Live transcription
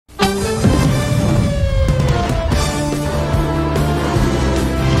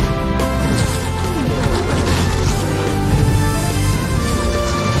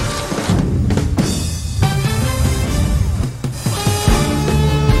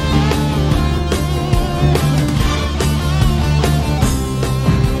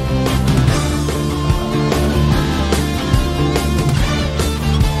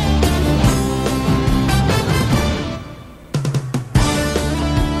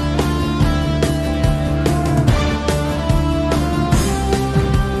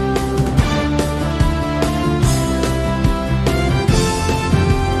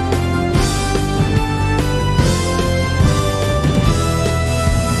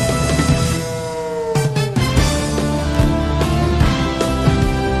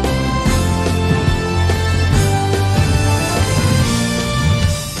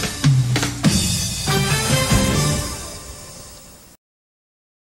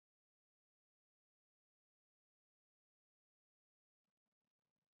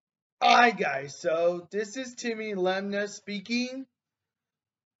Hi guys, so this is Timmy Lemna speaking.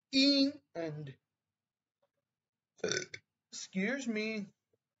 And excuse me,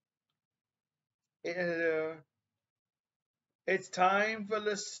 uh, it's time for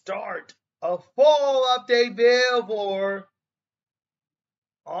the start of fall update bill for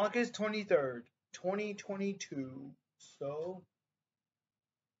August 23rd, 2022. So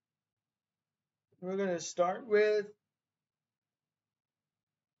we're gonna start with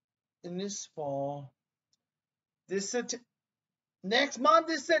in this fall. Next month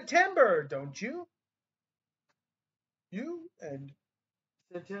is September, don't you? And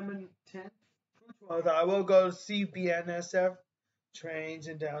September 10th. I will go see BNSF trains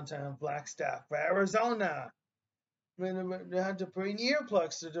in downtown Flagstaff, Arizona. When they had to bring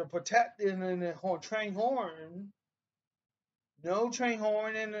earplugs to protect in the train horn. No train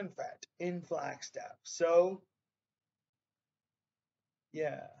horn in fact in Flagstaff. So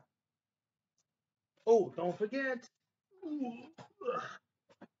yeah. Oh, don't forget.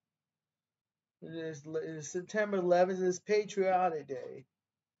 It is September 11th is Patriotic Day.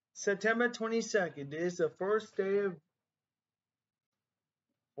 September 22nd is the first day of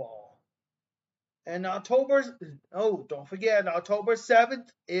fall. And don't forget, October 7th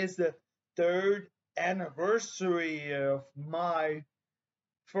is the third anniversary of my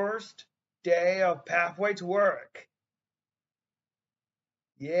first day of Pathway to Work.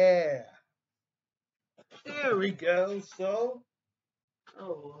 Yeah. There we go. So,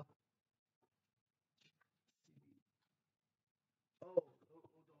 oh, don't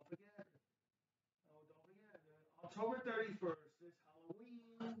forget. October 31st is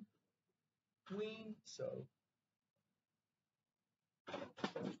Halloween. So,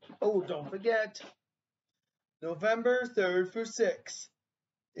 don't forget. November 3rd through 6th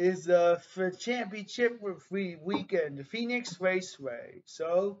is the championship weekend, the Phoenix Raceway.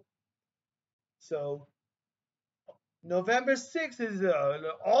 So November 6th is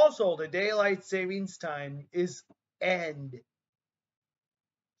also the daylight savings time is end.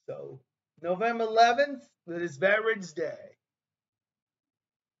 So November 11th is Veterans Day.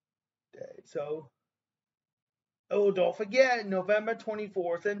 So don't forget November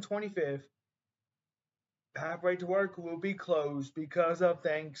 24th and 25th. Pathway to Work will be closed because of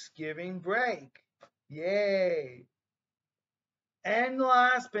Thanksgiving break. Yay! And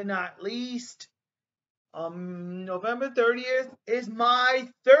last but not least, November 30th is my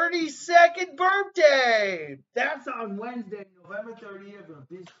 32nd birthday. That's on Wednesday, November 30th of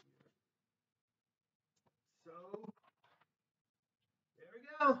this year. So there we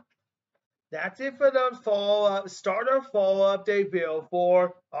go. That's it for the starter fall update bill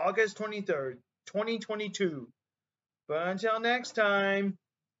for August 23rd, 2022. But until next time,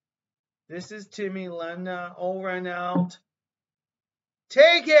 this is Timmy Lemna over and out.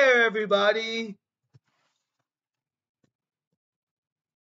 Take care, everybody.